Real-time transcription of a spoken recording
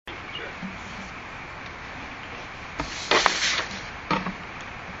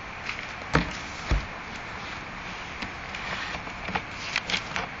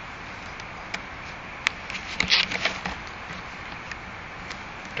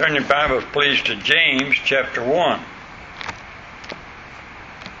Turn your Bibles, please, to James chapter 1.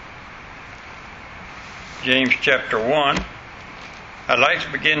 James chapter 1. I'd like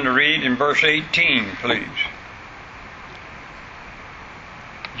to begin to read in verse 18, please.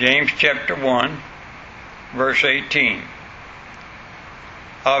 James chapter 1, verse 18.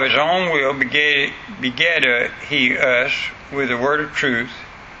 Of his own will begat he us with the word of truth,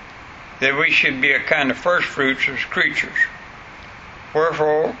 that we should be a kind of first fruits of his creatures.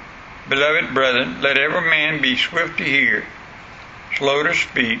 Wherefore, beloved brethren, let every man be swift to hear, slow to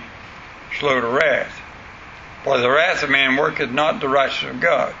speak, slow to wrath. For the wrath of man worketh not the righteousness of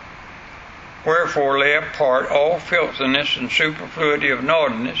God. Wherefore lay apart all filthiness and superfluity of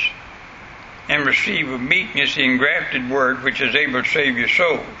naughtiness, and receive with meekness the engrafted word which is able to save your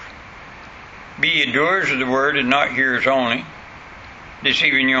souls. Be ye doers of the word, and not hearers only,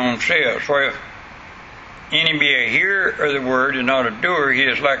 deceiving your own selves. For if any be a hearer of the word, and not a doer, he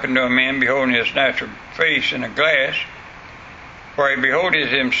is like unto a man beholding his natural face in a glass. For he beholdeth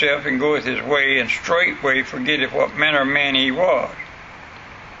himself, and goeth his way, and straightway forgetteth what manner of man he was.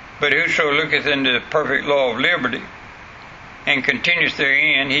 But whoso looketh into the perfect law of liberty, and continueth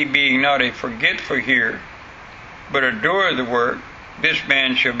therein, he being not a forgetful hearer, but a doer of the word, this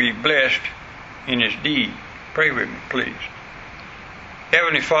man shall be blessed in his deed. Pray with me, please.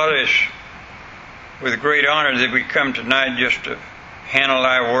 Heavenly Father, it's with great honor that we come tonight just to handle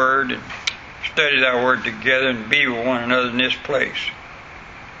thy word and study thy word together and be with one another in this place.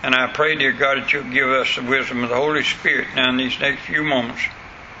 And I pray, dear God, that you'll give us the wisdom of the Holy Spirit now in these next few moments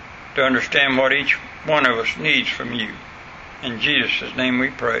to understand what each one of us needs from you. In Jesus' name we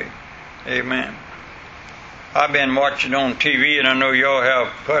pray. Amen. I've been watching on TV, and I know y'all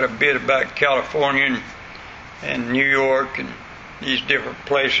have quite a bit about California and New York and these different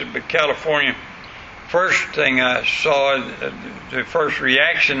places, but California, first thing I saw, the first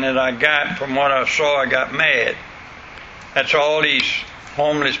reaction that I got from what I saw, I got mad. That's all these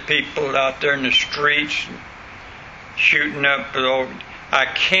homeless people out there in the streets shooting up. I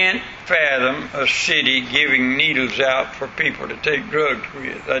can't fathom a city giving needles out for people to take drugs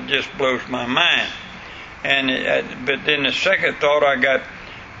with. That just blows my mind. But then the second thought, I got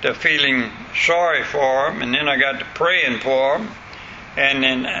to feeling sorry for them, and then I got to praying for them. And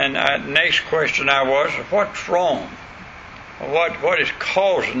then next question was, what's wrong? What is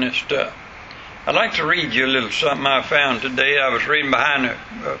causing this stuff? I'd like to read you a little something I found today. I was reading behind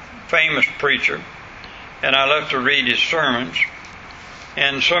a famous preacher, and I love to read his sermons.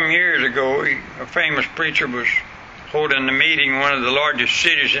 And some years ago, a famous preacher was holding a meeting in one of the largest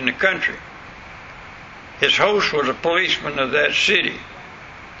cities in the country. His host was a policeman of that city.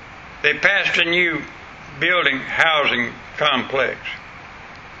 They passed a new housing complex,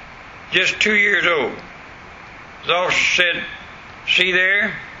 just 2 years old. The officer said, "See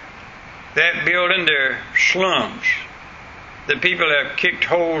there? That building, they're slums. The people have kicked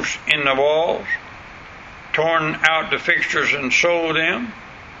holes in the walls, torn out the fixtures and sold them.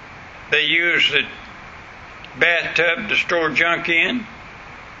 They use the bathtub to store junk in.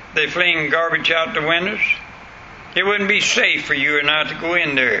 They fling garbage out the windows. It wouldn't be safe for you and I to go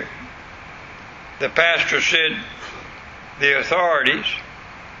in there." The pastor said the authorities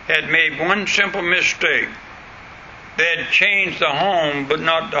had made one simple mistake. They had changed the home but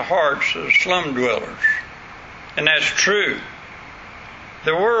not the hearts of slum dwellers. And that's true.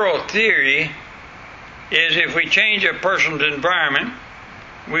 The world theory is if we change a person's environment,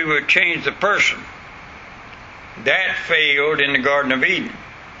 we will change the person. That failed in the Garden of Eden.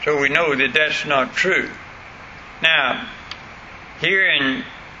 So we know that that's not true. Now, here in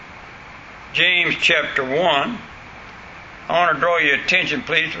James chapter 1, I want to draw your attention,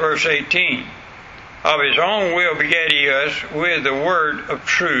 please, to verse 18. Of his own will begat he us with the word of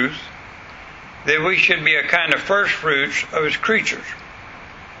truth, that we should be a kind of first fruits of his creatures.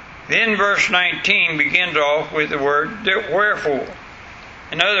 Then verse 19 begins off with the word wherefore.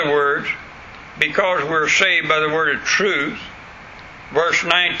 In other words, because we're saved by the word of truth, verse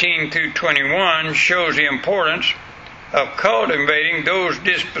 19 through 21 shows the importance of cultivating those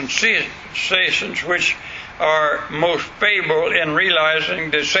dispensations which are most favorable in realizing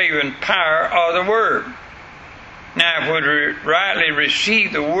the saving power of the Word. Now, if we rightly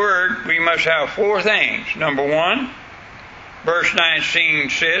receive the Word, we must have four things. Number one, verse 19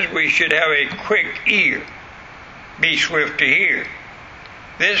 says we should have a quick ear, be swift to hear.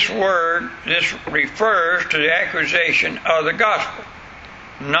 This refers to the acquisition of the gospel,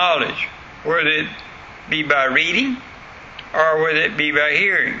 knowledge, whether it be by reading or whether it be by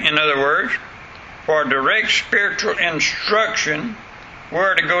hearing. In other words, for direct spiritual instruction,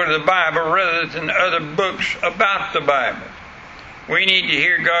 we're to go to the Bible rather than other books about the Bible. We need to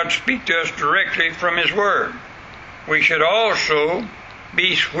hear God speak to us directly from His Word. We should also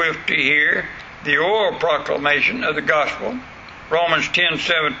be swift to hear the oral proclamation of the gospel. Romans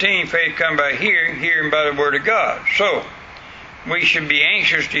 10:17, faith comes by hearing, hearing by the Word of God. So, we should be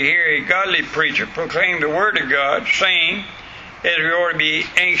anxious to hear a godly preacher proclaim the Word of God, same as we ought to be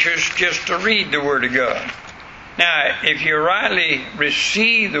anxious just to read the Word of God. Now, if you rightly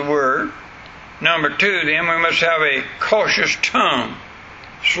receive the Word, number 2, then we must have a cautious tongue,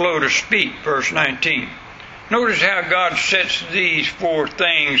 slow to speak, verse 19. Notice how God sets these 4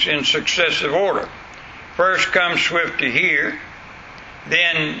 things in successive order. First comes swift to hear,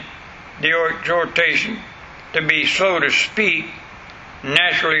 then the exhortation to be slow to speak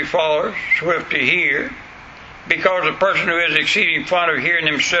naturally follows swift to hear, because a person who is exceeding fond of hearing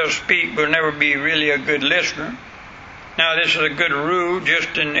themselves speak will never be really a good listener. Now, this is a good rule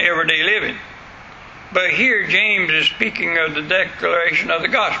just in everyday living. But here James is speaking of the declaration of the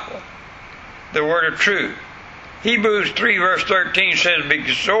gospel, the word of truth. Hebrews 3 verse 13 says,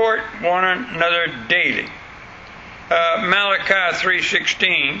 exhort one another daily. Malachi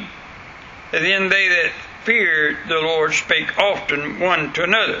 3:16, then they that feared the Lord spake often one to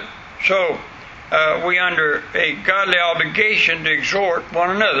another. So we under a godly obligation to exhort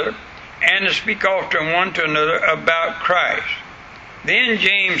one another and to speak often one to another about Christ. Then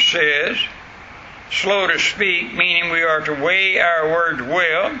James says, slow to speak, meaning we are to weigh our words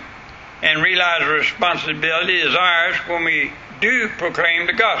well and realize the responsibility is ours when we do proclaim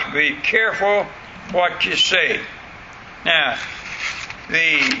the gospel. Be careful what you say. Now,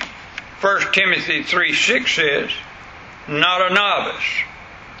 the 1 Timothy 3:6 says, not a novice,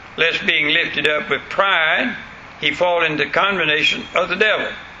 lest being lifted up with pride, he fall into condemnation of the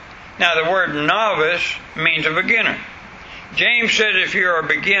devil. Now, the word novice means a beginner. James says if you're a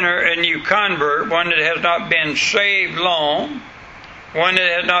beginner, a new convert, one that has not been saved long, one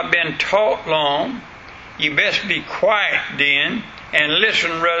that has not been taught long, you best be quiet then and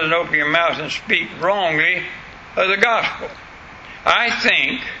listen rather than open your mouth and speak wrongly of the gospel. I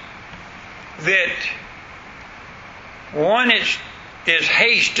think that one is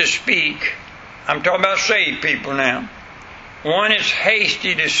haste to speak. I'm talking about saved people now. One is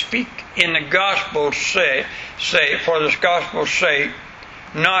hasty to speak in the gospel's sake, for the gospel's sake,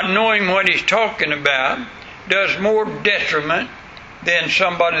 not knowing what he's talking about, does more detriment than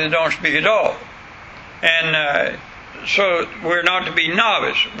somebody that don't speak at all. And so we're not to be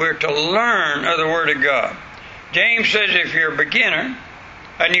novice. We're to learn of the Word of God. James says if you're a beginner,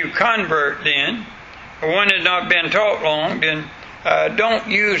 a new convert then, or one that's not been taught long, then don't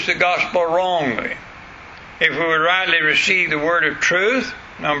use the gospel wrongly. If we would rightly receive the word of truth,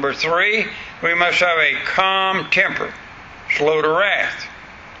 number 3, we must have a calm temper, slow to wrath.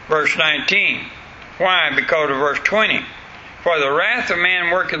 Verse 19. Why? Because of verse 20. For the wrath of man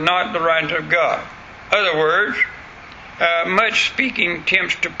worketh not the right of God. Other words, much speaking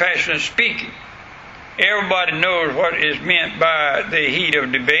tempts to passionate speaking. Everybody knows what is meant by the heat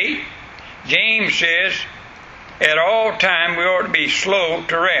of debate. James says, at all times we ought to be slow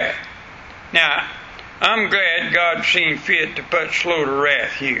to wrath. Now, I'm glad God seen fit to put slow to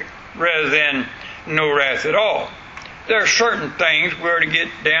wrath here, rather than no wrath at all. There are certain things we're to get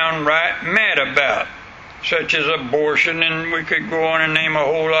downright mad about, such as abortion, and we could go on and name a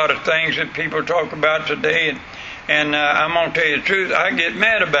whole lot of things that people talk about today, and I'm going to tell you the truth, I get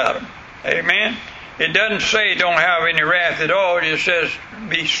mad about them. Amen? It doesn't say don't have any wrath at all, it just says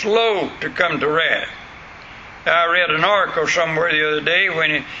be slow to come to wrath. I read an article somewhere the other day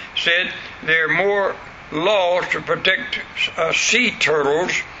when it said there are more laws to protect sea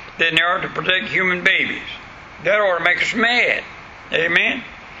turtles than there are to protect human babies. That ought to make us mad. Amen?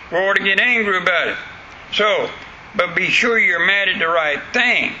 We ought to get angry about it. So, but be sure you're mad at the right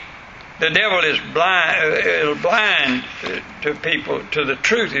thing. The devil is blind, it'll blind to people to the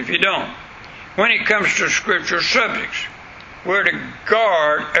truth if you don't. When it comes to scripture subjects, we're to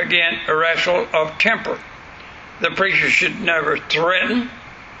guard against a wrestle of temper. The preacher should never threaten,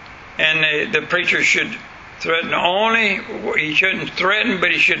 and the preacher should threaten only, he shouldn't threaten,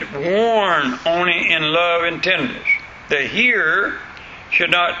 but he should warn only in love and tenderness. The hearer should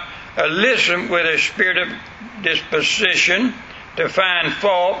not listen with a spirit of disposition to find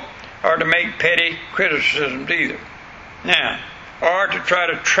fault or to make petty criticisms either. Now, or to try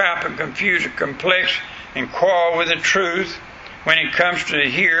to trap and confuse and complex and quarrel with the truth when it comes to the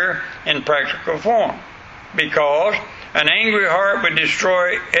hearer in practical form. Because an angry heart would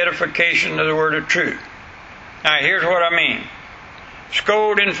destroy edification of the word of truth. Now here's what I mean.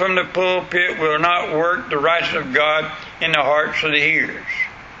 Scolding from the pulpit will not work the righteousness of God in the hearts of the hearers.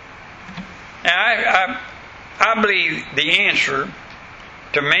 Now I believe the answer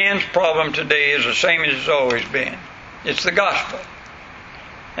to man's problem today is the same as it's always been. It's the gospel.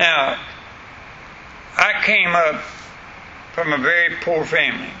 Now, I came up from a very poor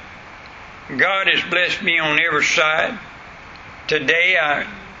family. God has blessed me on every side. Today, I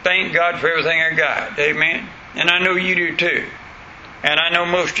thank God for everything I got. Amen. And I know you do too. And I know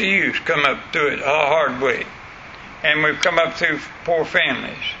most of you come up through it a hard way. And we've come up through poor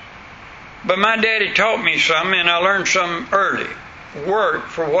families. But my daddy taught me something, and I learned something early. Work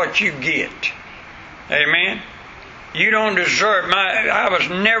for what you get. Amen. You don't deserve. I was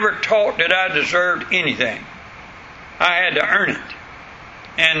never taught that I deserved anything. I had to earn it.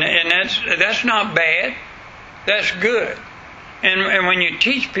 And that's not bad. That's good. And when you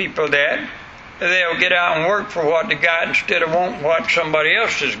teach people that, they'll get out and work for what they got instead of wanting what somebody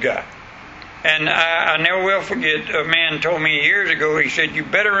else has got. And I never will forget, a man told me years ago, he said, you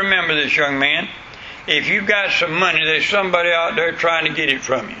better remember this, young man. If you got some money, there's somebody out there trying to get it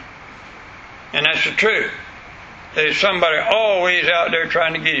from you. And that's the truth. There's somebody always out there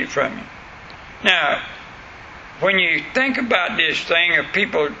trying to get it from you. Now, when you think about this thing of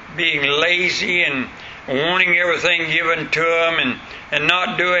people being lazy and wanting everything given to them and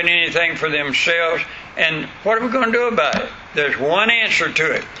not doing anything for themselves, and what are we going to do about it? There's one answer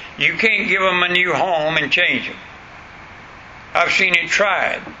to it. You can't give them a new home and change them. I've seen it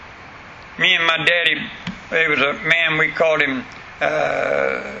tried. Me and my daddy, there was a man, we called him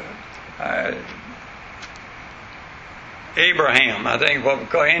Abraham, I think what we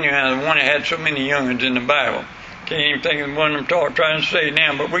call him. Anyhow, the one that had so many young'uns in the Bible. Can't even think of one I'm trying to say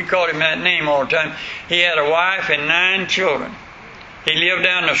now, but we called him that name all the time. He had a wife and 9 children. He lived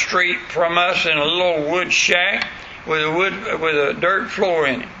down the street from us in a little wood shack with a dirt floor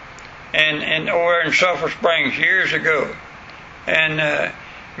in it, and over in Sulphur Springs years ago. And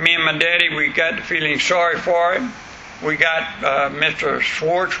me and my daddy, we got the feeling sorry for him. We got Mr.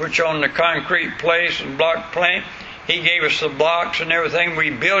 Schwartz, which owned the concrete place and block plant. He gave us the blocks and everything.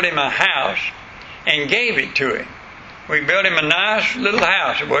 We built him a house and gave it to him. We built him a nice little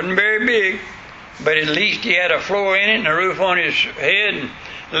house. It wasn't very big, but at least he had a floor in it and a roof on his head and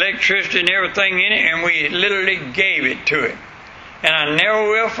electricity and everything in it, and we literally gave it to him. And I never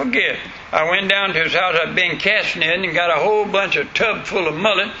will forget, I went down to his house. I'd been casting it and got a whole bunch of tub full of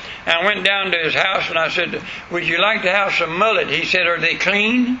mullet. And I went down to his house and I said, would you like to have some mullet? He said, are they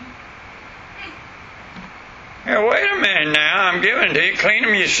clean? Now, wait a minute now, I'm giving it to you. Clean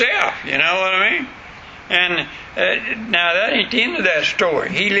them yourself, you know what I mean? And now that ain't the end of that story.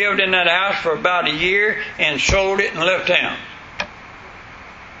 He lived in that house for about a year and sold it and left town.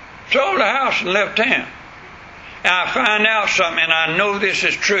 Sold the house and left town. Now I find out something, and I know this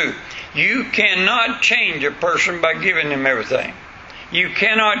is true. You cannot change a person by giving them everything. You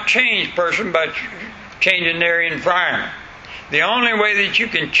cannot change a person by changing their environment. The only way that you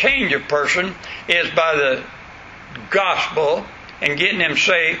can change a person is by the gospel and getting them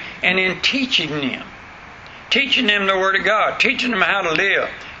saved, and then teaching them. Teaching them the Word of God. Teaching them how to live.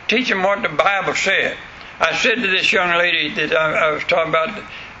 Teaching them what the Bible said. I said to this young lady that I was talking about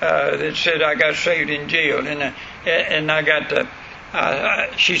that said I got saved in jail, and I got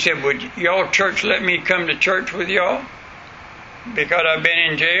she said, would y'all church let me come to church with y'all? Because I've been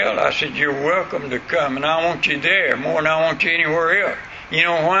in jail. I said, you're welcome to come, and I want you there more than I want you anywhere else. You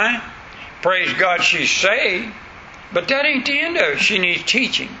know why? Praise God, she's saved. But that ain't the end of it. She needs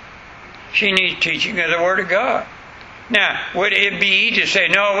teaching. She needs teaching of the Word of God. Now, would it be easy to say,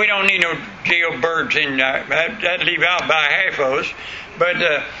 no, we don't need no jailbirds in that'd leave out by half of us. But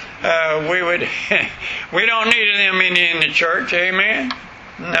we don't need them in the church, amen?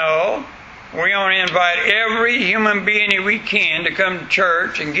 No. We want to invite every human being we can to come to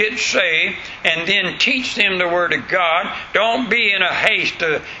church and get saved and then teach them the Word of God. Don't be in a haste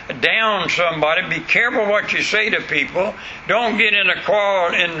to down somebody. Be careful what you say to people. Don't get in a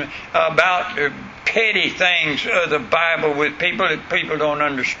quarrel about petty things of the Bible with people that people don't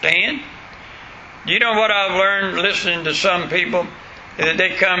understand. You know what I've learned listening to some people?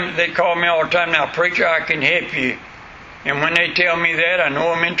 They call me all the time, now, preacher, I can help you. And when they tell me that, I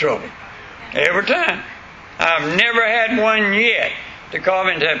know I'm in trouble. Every time. I've never had one yet to call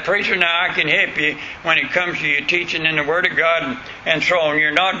me and say, preacher, now I can help you when it comes to your teaching in the Word of God and so on.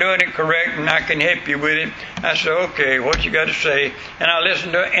 You're not doing it correct and I can help you with it. I said, okay, what you got to say? And I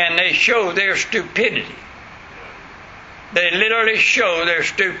listen to it, and they show their stupidity. They literally show their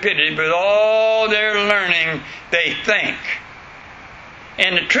stupidity. With all their learning, they think.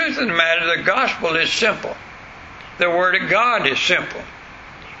 And the truth of the matter, the gospel is simple. The Word of God is simple.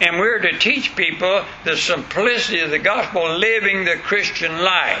 And we're to teach people the simplicity of the gospel, living the Christian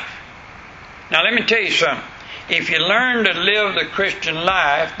life. Now let me tell you something. if you learn to live the Christian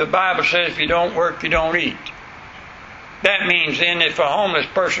life, the Bible says if you don't work, you don't eat. That means then if a homeless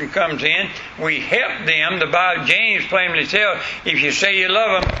person comes in, we help them. The Bible, James plainly tells, if you say you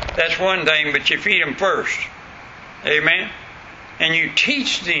love them, that's one thing, but you feed them first. Amen? And you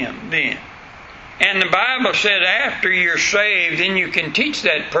teach them then. And the Bible says after you're saved, then you can teach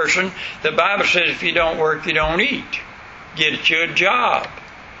that person. The Bible says if you don't work, you don't eat. Get you a job.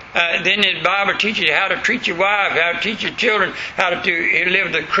 Then the Bible teaches you how to treat your wife, how to teach your children, how to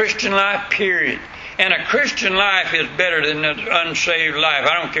live the Christian life, period. And a Christian life is better than an unsaved life.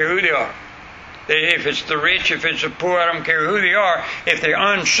 I don't care who they are. If it's the rich, if it's the poor, I don't care who they are. If they're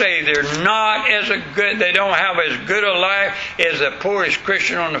unsaved, they're not as a good, they don't have as good a life as the poorest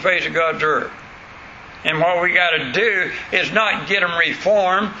Christian on the face of God's earth. And what we got to do is not get them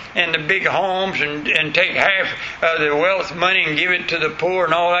reformed in the big homes and take half of the wealth money and give it to the poor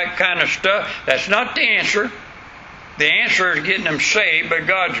and all that kind of stuff. That's not the answer. The answer is getting them saved by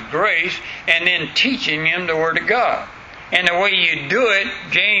God's grace and then teaching them the Word of God. And the way you do it,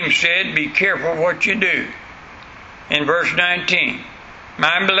 James said, be careful what you do. In verse 19,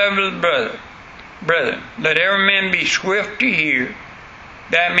 my beloved brethren, let every man be swift to hear.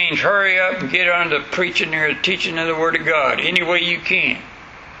 That means hurry up and get on the preaching or the teaching of the Word of God any way you can.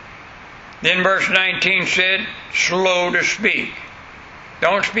 Then verse 19 said, slow to speak.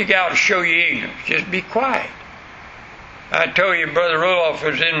 Don't speak out to show your ignorance. Just be quiet. I told you Brother Roloff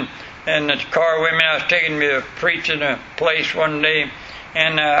was in the car with me. I was taking me to preach in a place one day.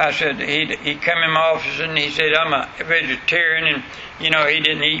 And I said, he come in my office and he said, I'm a vegetarian. And, he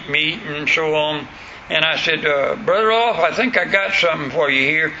didn't eat meat and so on. And I said, Brother Roloff, I think I got something for you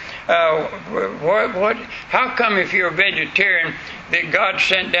here. How come if you're a vegetarian that God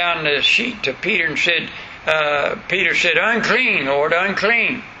sent down the sheet to Peter and said, Peter said, unclean, Lord,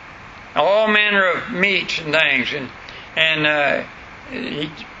 unclean. All manner of meats and things. And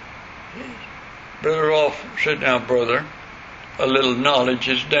Brother Roloff said, now, brother, a little knowledge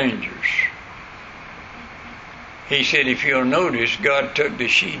is dangerous. He said, if you'll notice, God took the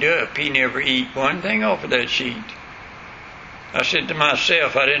sheet up. He never eat one thing off of that sheet. I said to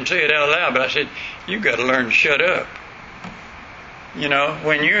myself, I didn't say it out loud, but I said, you've got to learn to shut up.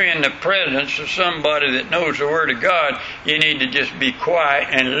 When you're in the presence of somebody that knows the Word of God, you need to just be quiet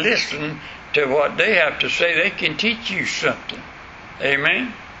and listen to what they have to say. They can teach you something.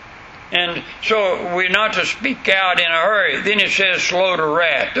 Amen? And so we're not to speak out in a hurry. Then it says slow to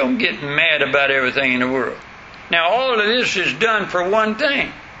wrath. Don't get mad about everything in the world. Now all of this is done for one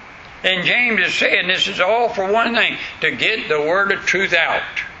thing. And James is saying this is all for one thing. To get the word of truth out.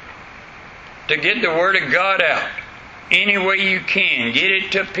 To get the Word of God out. Any way you can. Get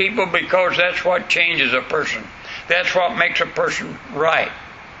it to people because that's what changes a person. That's what makes a person right.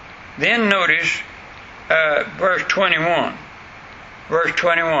 Then notice verse 21. Verse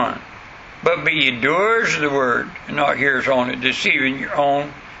 21. But be ye doers of the word, and not hearers only, deceiving your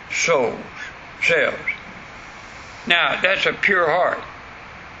own selves. Now, that's a pure heart.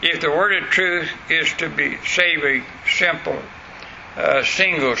 If the word of truth is to save a simple,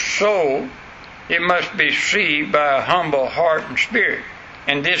 single soul, it must be received by a humble heart and spirit.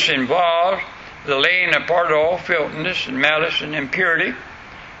 And this involves the laying apart of all filthiness and malice and impurity.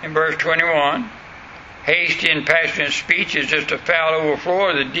 In verse 21, hasty and passionate speech is just a foul overflow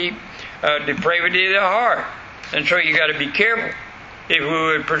of the deep depravity of the heart. And so you got to be careful. If we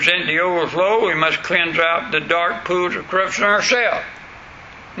would present the overflow, we must cleanse out the dark pools of corruption ourselves.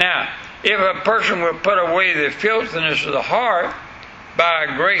 Now, if a person will put away the filthiness of the heart by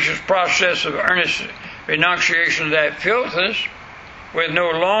a gracious process of earnest renunciation of that filthiness, with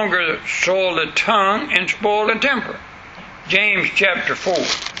no longer soil the tongue and spoil the temper. James chapter 4.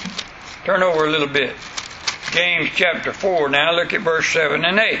 Turn over a little bit. James chapter 4. Now look at verse 7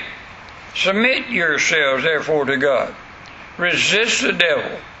 and 8. Submit yourselves therefore to God. Resist the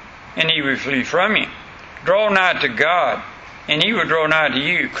devil, and he will flee from you. Draw nigh to God, and he will draw nigh to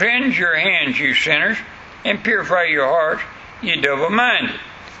you. Cleanse your hands, you sinners, and purify your hearts, you double-minded.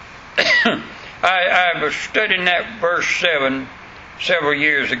 I was studying that verse 7 several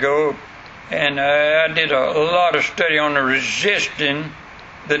years ago, and I did a lot of study on the resisting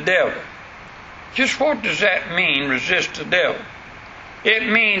the devil. Just what does that mean, resist the devil? It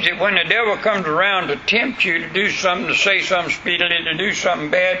means that when the devil comes around to tempt you to do something, to say something speedily, to do something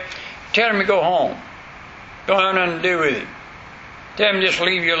bad, tell him to go home. Don't have nothing to do with it. Tell him just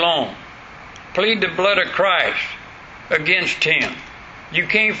leave you alone. Plead the blood of Christ against him. You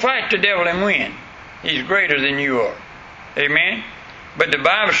can't fight the devil and win. He's greater than you are. Amen? But the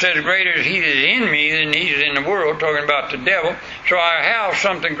Bible says, greater is he that is in me than he is in the world, talking about the devil. So I have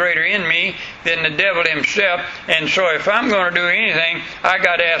something greater in me than the devil himself. And so if I'm going to do anything, I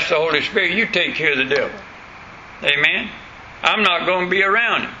got to ask the Holy Spirit, you take care of the devil. Amen? I'm not going to be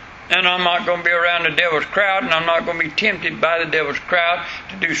around him. And I'm not going to be around the devil's crowd, and I'm not going to be tempted by the devil's crowd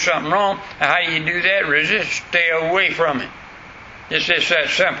to do something wrong. And how do you do that? Resist. Stay away from it. It's just that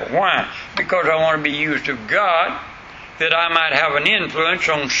simple. Why? Because I want to be used of God, that I might have an influence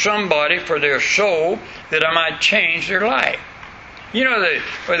on somebody for their soul, that I might change their life. You know,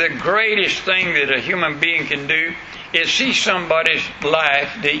 the greatest thing that a human being can do is see somebody's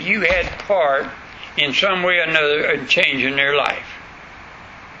life that you had part in some way or another in changing their life.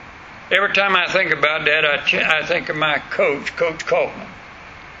 Every time I think about that, I think of my coach, Coach Kaufman,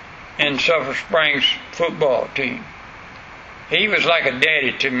 in Sulphur Springs football team. He was like a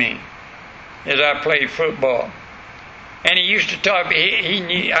daddy to me as I played football. And he used to talk.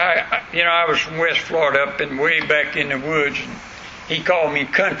 I was from West Florida, up and way back in the woods, and he called me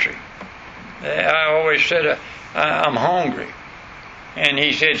country. I always said, I'm hungry. And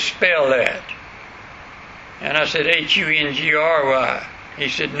he said, spell that. And I said, H-U-N-G-R-Y. He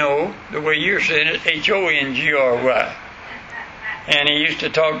said, no, the way you're saying it, H-O-N-G-R-Y. And he used to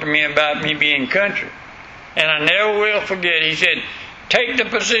talk to me about me being country. And I never will forget, he said, take the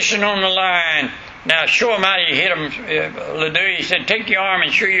position on the line. Now show him how you hit him, Ledoux. He said, take your arm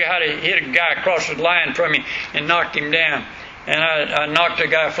and show you how to hit a guy across the line from you, and knocked him down. And I knocked the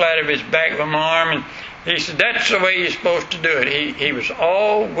guy flat of his back with my arm, and he said, that's the way you're supposed to do it. He was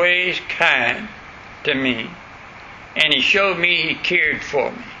always kind to me, and he showed me he cared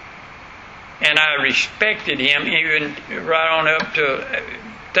for me. And I respected him, even right on up to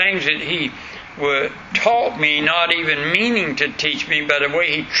things that he taught me, not even meaning to teach me, but the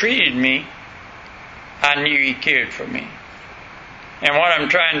way he treated me, I knew he cared for me. And what I'm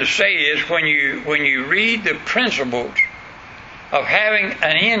trying to say is, when you read the principles of having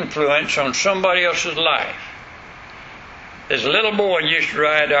an influence on somebody else's life. There's a little boy used to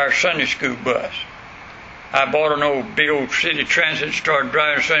ride our Sunday school bus. I bought an old big old city transit, started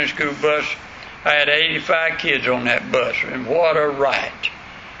driving a Sunday school bus. I had 85 kids on that bus, and what a ride.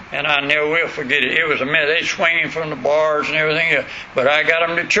 And I never will forget it. It was a mess. They swinging from the bars and everything else. But I got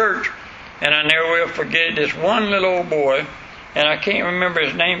them to church. And I never will forget it. This one little old boy, and I can't remember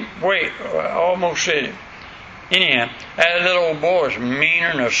his name. Wait, I almost said it. Anyhow, that little old boy was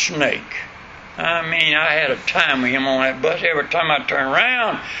meaner than a snake. I mean, I had a time with him on that bus. Every time I turned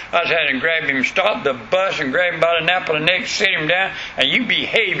around, I was having to grab him, stop the bus, and grab him by the nape of the neck, sit him down, and you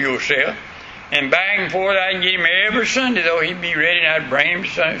behave yourself. And back and forth, I'd get him every Sunday, though. He'd be ready, and I'd bring him to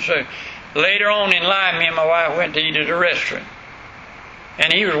Sunday. So later on in life, me and my wife went to eat at a restaurant.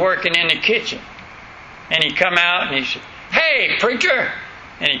 And he was working in the kitchen. And he come out and he said, hey, preacher!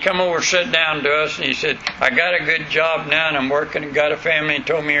 And he come over and sat down to us and he said, I got a good job now and I'm working and got a family, and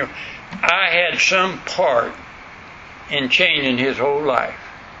told me I had some part in changing his whole life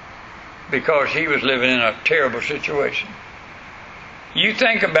because he was living in a terrible situation. You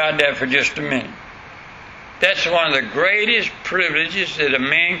think about that for just a minute. That's one of the greatest privileges that a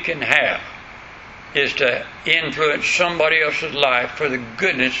man can have, is to influence somebody else's life for the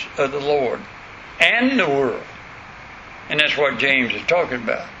goodness of the Lord and the world. And that's what James is talking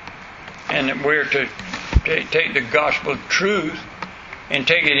about. And we're to take the gospel of truth and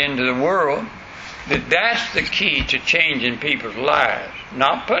take it into the world. That's the key to changing people's lives.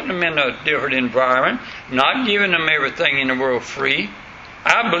 Not putting them in a different environment, not giving them everything in the world free.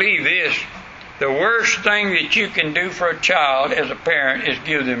 I believe this: the worst thing that you can do for a child as a parent is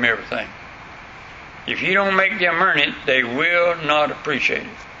give them everything. If you don't make them earn it, they will not appreciate it.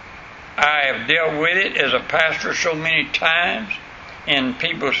 I have dealt with it as a pastor so many times in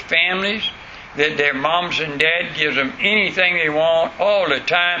people's families that their moms and dad gives them anything they want all the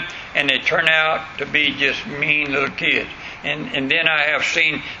time, and they turn out to be just mean little kids. And then I have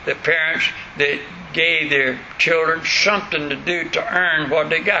seen the parents that gave their children something to do to earn what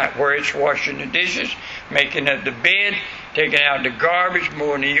they got, where it's washing the dishes, making up the bed, taking out the garbage,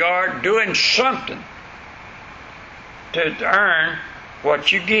 mowing the yard, doing something to earn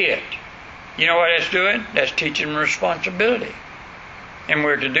what you get. You know what that's doing? That's teaching responsibility. And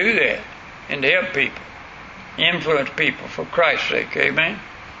we're to do that and to help people, influence people for Christ's sake. Amen?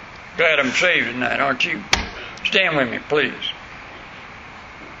 Glad I'm saved tonight, aren't you? Stand with me, please.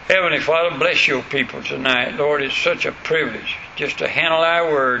 Heavenly Father, bless your people tonight. Lord, it's such a privilege just to handle thy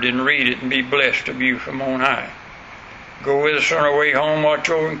word and read it and be blessed of you from on high. Go with us on our way home, watch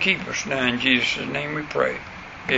over and keep us now. In Jesus' name we pray.